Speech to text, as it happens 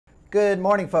Good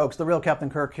morning, folks. The real Captain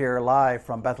Kirk here, live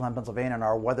from Bethlehem, Pennsylvania, in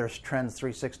our Weather Trends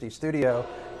 360 studio.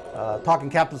 Talking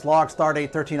Captain's Log, start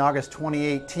date 13 August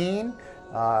 2018.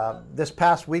 This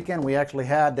past weekend, we actually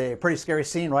had a pretty scary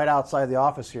scene right outside the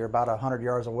office here, about 100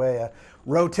 yards away. A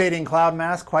rotating cloud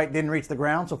mass quite didn't reach the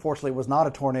ground, so fortunately it was not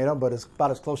a tornado, but it's about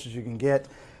as close as you can get.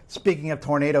 Speaking of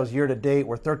tornadoes, year to date,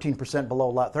 we're 13%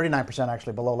 below, 39%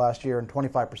 actually below last year, and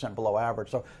 25% below average.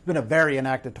 So it's been a very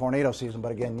inactive tornado season,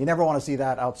 but again, you never want to see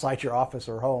that outside your office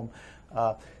or home.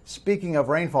 Speaking of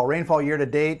rainfall year to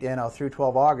date, through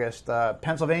 12 August,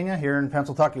 Pennsylvania, here in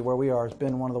Pennsylvania, where we are, has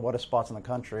been one of the wettest spots in the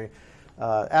country.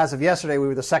 As of yesterday, we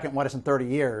were the second wettest in 30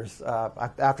 years.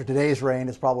 After today's rain,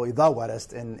 it's probably the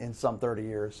wettest in some 30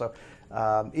 years. So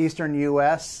eastern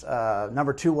U.S.,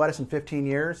 number 2 wettest in 15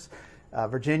 years.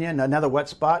 Virginia, another wet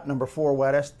spot, number 4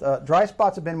 wettest. Dry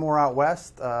spots have been more out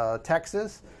west.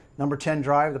 Texas, number 10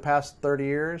 dry the past 30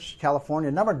 years. California,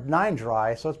 number 9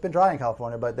 dry, so it's been dry in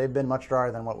California, but they've been much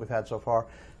drier than what we've had so far.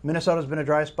 Minnesota's been a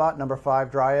dry spot, number 5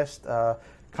 driest.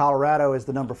 Colorado is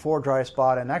the number 4 driest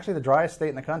spot, and actually the driest state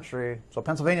in the country. So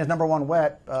Pennsylvania is number 1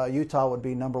 wet. Utah would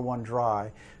be number 1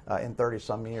 dry in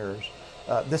 30-some years.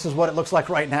 This is what it looks like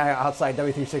right now outside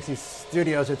W360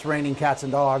 studios. It's raining cats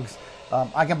and dogs.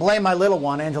 I can blame my little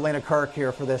one, Angelina Kirk,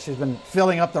 here for this. She's been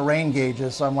filling up the rain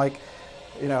gauges, so I'm like,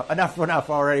 enough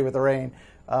already with the rain.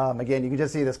 Again, you can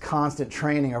just see this constant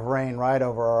training of rain right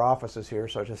over our offices here.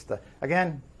 So just,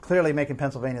 again, clearly making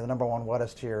Pennsylvania the number 1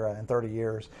 wettest here in 30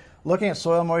 years. Looking at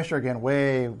soil moisture, again,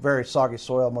 very soggy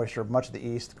soil moisture, much of the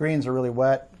east. Greens are really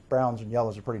wet. Browns and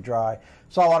yellows are pretty dry.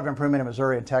 Saw a lot of improvement in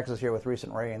Missouri and Texas here with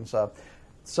recent rains.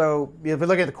 So if we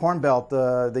look at the Corn Belt,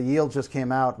 the yields just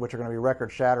came out, which are going to be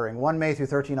record-shattering. 1 May through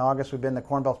 13 August, the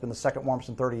Corn Belt's been the second warmest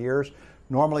in 30 years.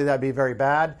 Normally that'd be very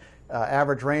bad.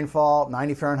 Average rainfall,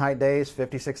 90 Fahrenheit days,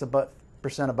 56%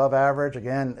 above average.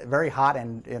 Again, very hot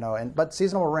but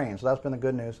seasonal rain, so that's been the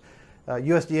good news.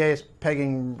 USDA is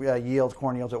pegging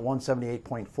corn yields at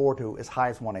 178.4 to as high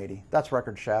as 180. That's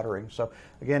record-shattering. So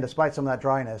again, despite some of that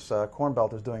dryness, Corn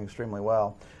Belt is doing extremely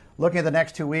well. Looking at the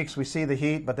next 2 weeks, we see the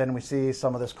heat, but then we see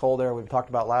some of this cold air we've talked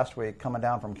about last week coming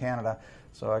down from Canada.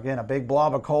 So again, a big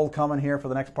blob of cold coming here for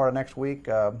the next part of next week,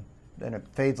 and it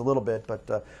fades a little bit.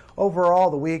 But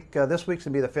overall, this week's going to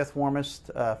be the 5th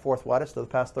warmest, 4th wettest of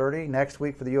the past 30. Next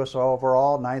week for the U.S.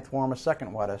 overall, 9th warmest,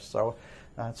 2nd wettest. So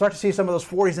start to see some of those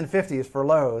 40s and 50s for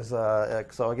lows.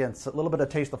 So again, it's a little bit of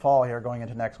taste of fall here going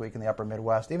into next week in the upper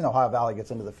Midwest, even though Ohio Valley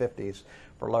gets into the 50s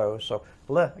for lows. So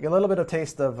a little bit of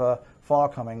taste of fall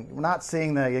coming. We're not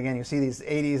seeing you see these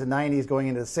 80s and 90s going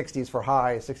into the 60s for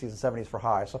highs, 60s and 70s for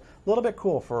highs. So a little bit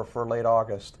cool for late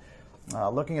August.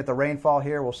 Looking at the rainfall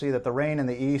here, we'll see that the rain in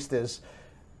the east is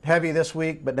heavy this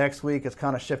week, but next week it's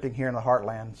kind of shifting here in the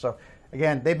heartland. So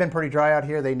again, they've been pretty dry out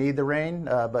here. They need the rain,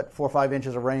 but 4 or 5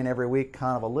 inches of rain every week,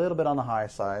 kind of a little bit on the high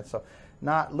side. So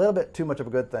not a little bit too much of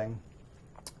a good thing.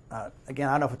 Again,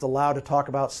 I don't know if it's allowed to talk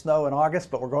about snow in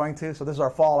August, but we're going to. So this is our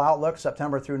fall outlook,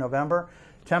 September through November.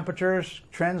 Temperatures,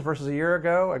 trends versus a year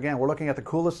ago. Again, we're looking at the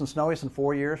coolest and snowiest in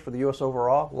 4 years for the U.S.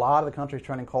 overall. A lot of the country is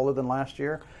trending colder than last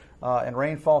year. And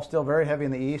rainfall still very heavy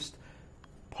in the east,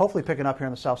 hopefully picking up here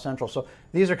in the south central. So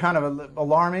these are kind of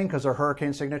alarming because they're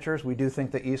hurricane signatures. We do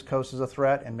think the east coast is a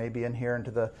threat and maybe in here into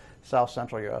the south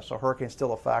central U.S. So hurricane's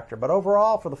still a factor. But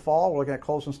overall, for the fall, we're looking at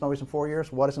coldest and snowiest in 4 years,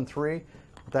 wettest in 3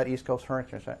 with that east coast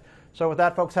hurricane. So with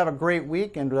that, folks, have a great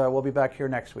week, and we'll be back here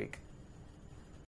next week.